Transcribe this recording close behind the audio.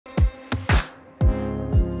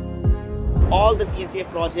all the CNCF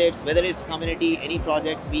projects, whether it's community, any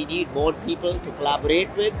projects, we need more people to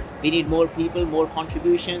collaborate with. We need more people, more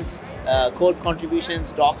contributions, code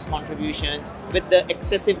contributions, docs contributions. With the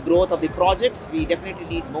excessive growth of the projects, we definitely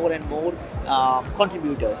need more and more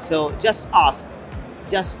contributors. So just ask,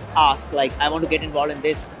 like, I want to get involved in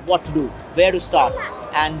this, what to do, where to start,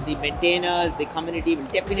 and the maintainers, the community will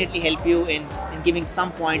definitely help you in giving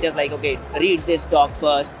some pointers, like, okay, read this doc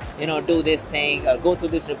first, do this thing, or go through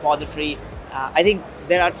this repository. I think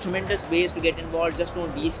there are tremendous ways to get involved. Just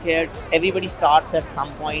don't be scared. Everybody starts at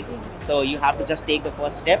some point, so you have to just take the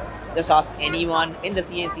first step. Just ask anyone in the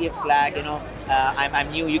CNCF Slack.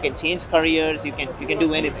 I'm new. You can change careers. You can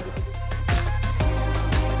do anything.